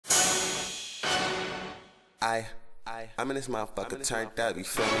I'm in this motherfucker turned up, you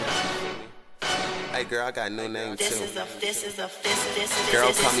feel me? Hey girl, I got a new name too.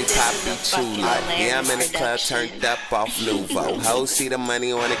 Girl, call me Papi, Chulo. Yeah, I'm in the club turned up off Nuvo. Hoes see the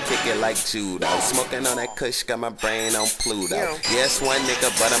money, wanna kick it like judo. Smoking on that kush, got my brain on Pluto. Yes, one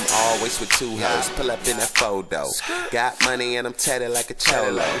nigga, but I'm always with two hoes. Pull up in that photo. Got money and I'm tatted like a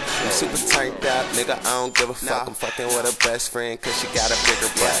cholo. I'm super turned up, nigga, I don't give a fuck. I'm fucking with her best friend cause she got a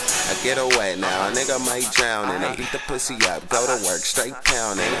bigger butt. I get her wet now, a nigga might drown in her. Beat the pussy up, go to work, straight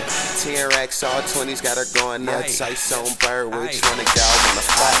pounding. TRX all 20s got her going nuts. Ice on bird, which one of y'all wanna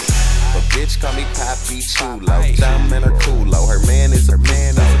fight? But bitch call me Papi Chulo. Thumb in her culo, her man is her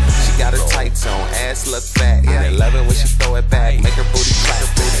man though. She got her tights on, ass look fat. And they love it when she throw it back, make her booty clap.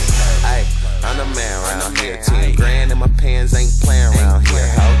 Ay, I'm the man around here. 10 grand in my pants, ain't playing around here,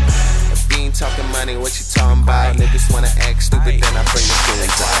 ho. If you ain't talking money, what you talking about? Niggas wanna act stupid, then I bring the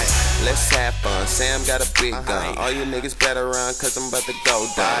feelings out. Let's have fun, Sam got a big gun. All you niggas better run, cause I'm about to go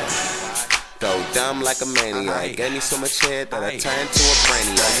dumb. Go dumb like a maniac. Gave me so much head that I turned to a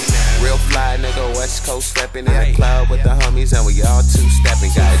brainiac. Real fly nigga, West Coast stepping in the club with the homies and we all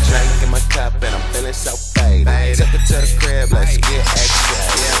two-stepping. Got a drink in my cup and I'm feeling so faded. Took it to the crib, let's get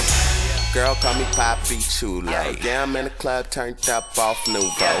extra. Girl, call me Papi Chulo. Yeah, I'm in the club turned up off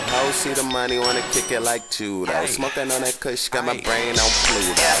Nuvo. Hoes see the money, wanna kick it like judo. Smoking on that kush, got my brain on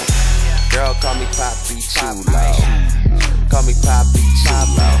Pluto. Girl, call me Papi Chulo. Call me Papi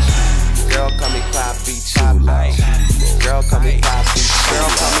Chulo. Girl, call me Papi Chulo. Girl, call me Papi Chulo. Girl,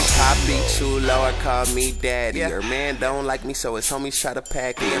 call me Papi Chulo or call me Daddy. Her man don't like me, so his homies try to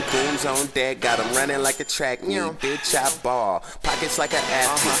pack me. And goons on deck, got him running like a track meet. Bitch, I ball, pockets like an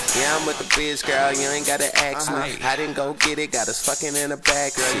athlete. Yeah, I'm with the biz, girl, you ain't gotta ask me. I didn't go get it, got us fucking in the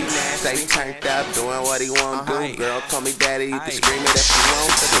back seat. Stay turned up, doing what he won't do. Girl, call me Daddy, you can scream it if you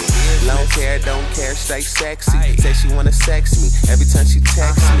want to. Long hair, don't care, stay sexy. Say she wanna sex me every time she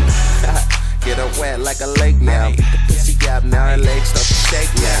texts me. Get her wet like a lake now. Beat the pussy up, now her legs start to shake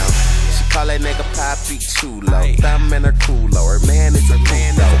now. She call that nigga Papi Chulo. Thumb in her culo, her man is her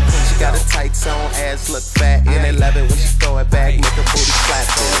man though. She got her tights on, ass look fat. And they love it when she throw it back, make her booty clap.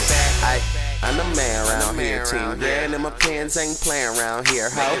 I'm the man around here. 10 grand in my pants, ain't playing around here,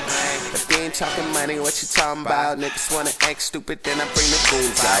 ho. If you ain't talking money, what you talking about? Niggas wanna act stupid, then I bring the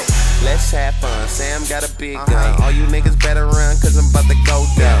goons out. Let's have fun, Sam got a big gun. All you niggas better run, cause I'm about to go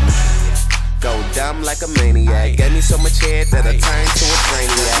dumb. Go dumb like a maniac. Gave me so much head that I turned to a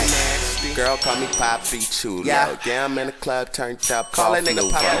brainiac. Girl, call me Papi Chulo. Yeah, I'm in the club turned up. Call that nigga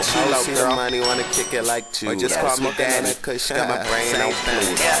Papi Chulo. See the money, wanna kick it like judo. Or just call me Daddy, cause got my brain on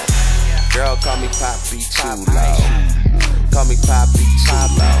Pluto. Girl, call me Papi Chulo. Call me Papi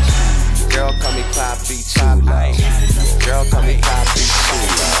Chulo. Girl, call me Papi Chulo. Girl, call me Papi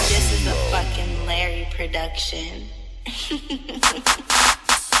Chulo. This is a fucking Larry production.